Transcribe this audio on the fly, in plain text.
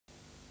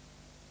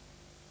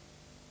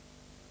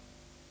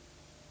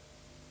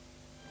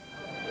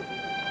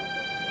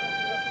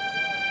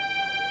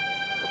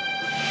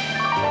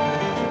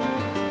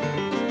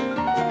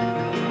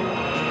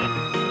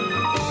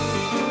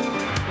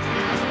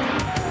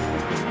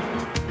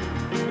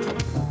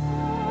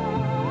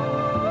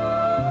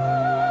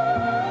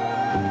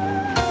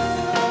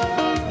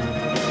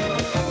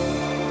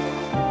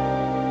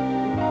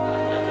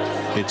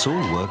It's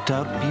all worked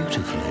out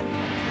beautifully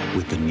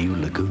with the new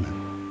Laguna.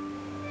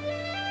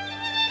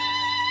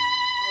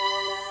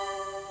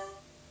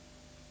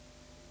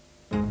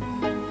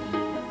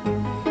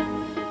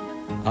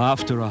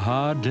 After a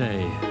hard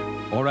day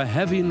or a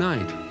heavy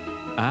night,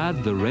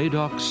 add the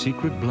Radox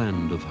secret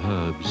blend of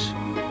herbs.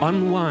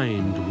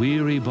 Unwind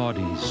weary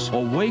bodies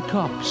or wake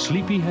up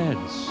sleepy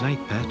heads.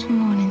 Night, pet.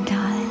 Morning,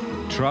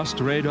 darling. Trust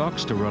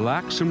Radox to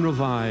relax and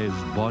revive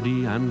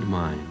body and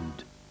mind.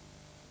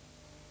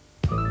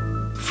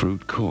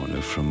 Fruit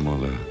Corner from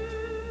Muller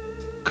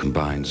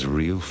combines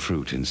real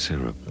fruit in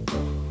syrup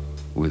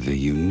with a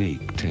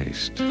unique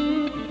taste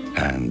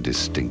and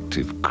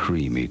distinctive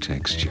creamy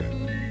texture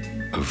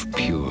of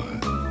pure,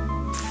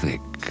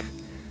 thick,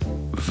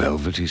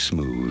 velvety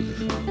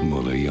smooth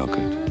Muller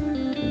yogurt.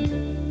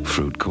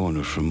 Fruit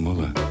Corner from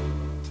Muller.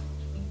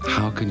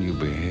 How can you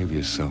behave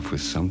yourself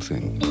with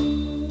something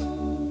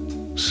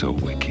so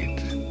wicked?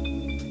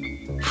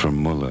 From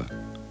Muller,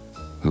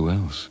 who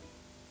else?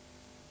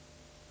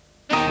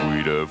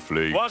 Weeder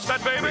flakes. What's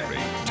that, baby?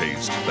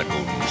 Taste the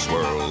golden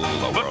swirl,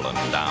 a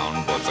whirling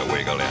down, puts a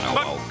wiggle in a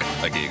walk,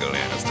 a giggle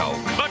in his talk.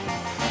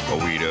 A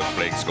Weeder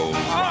flakes goes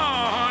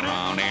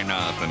round, ain't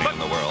nothing in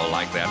the world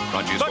like that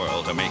crunchy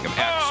swirl to make him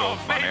act so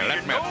funny.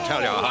 Let me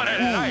tell you, honey.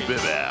 Ooh,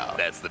 baby,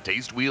 that's the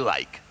taste we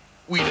like.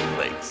 Weeder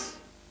flakes.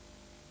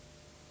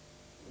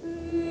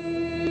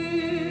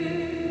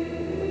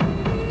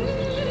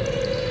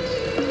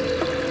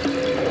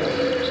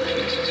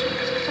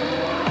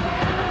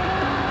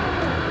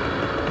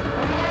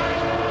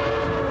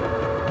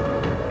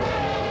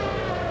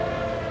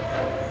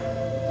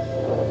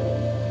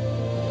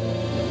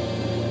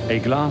 A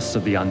glass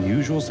of the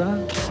unusual, sir?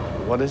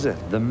 What is it?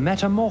 The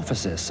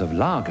Metamorphosis of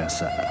lager,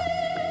 sir.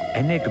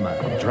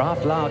 Enigma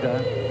draft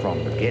lager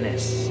from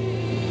Guinness.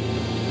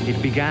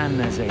 It began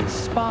as a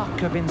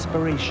spark of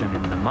inspiration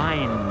in the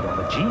mind of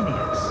a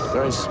genius.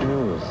 Very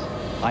smooth.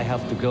 I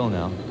have to go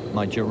now.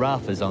 My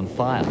giraffe is on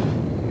fire.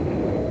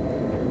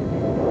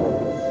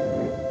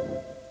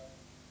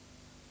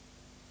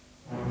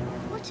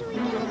 What are we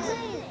going to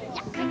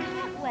do? I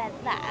can't wear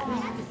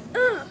that.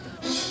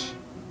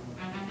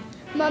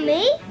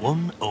 Mummy?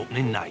 One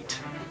opening night.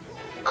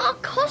 Our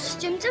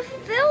costumes are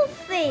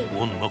filthy.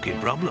 One mucky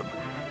problem.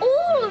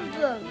 All of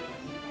them.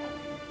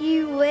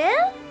 You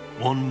will?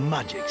 One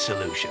magic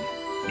solution.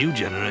 New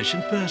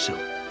generation Persil.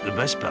 The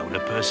best powder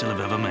Persil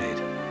have ever made.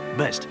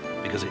 Best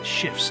because it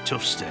shifts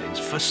tough stains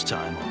first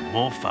time on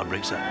more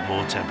fabrics at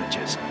more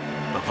temperatures.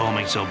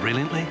 Performing so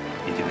brilliantly,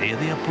 you can hear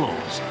the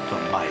applause for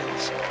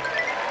miles.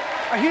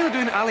 I hear they're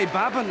doing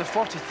Alibaba and the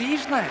 40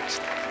 Thieves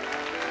next.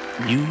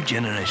 New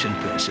generation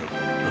Persil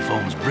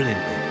performs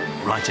brilliantly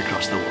right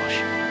across the wash.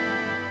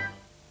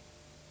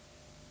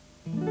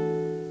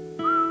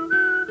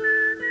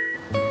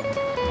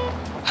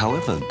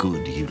 However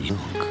good you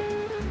look,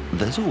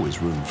 there's always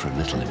room for a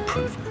little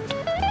improvement.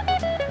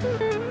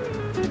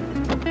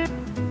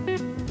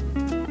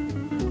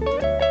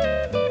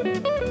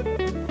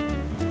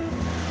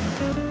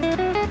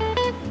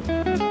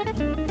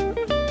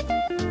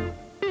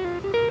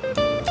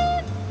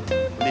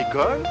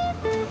 Nicole?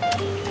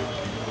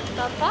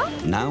 Papa?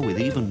 Now with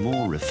even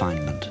more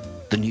refinement,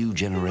 the new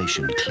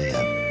generation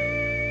Clear.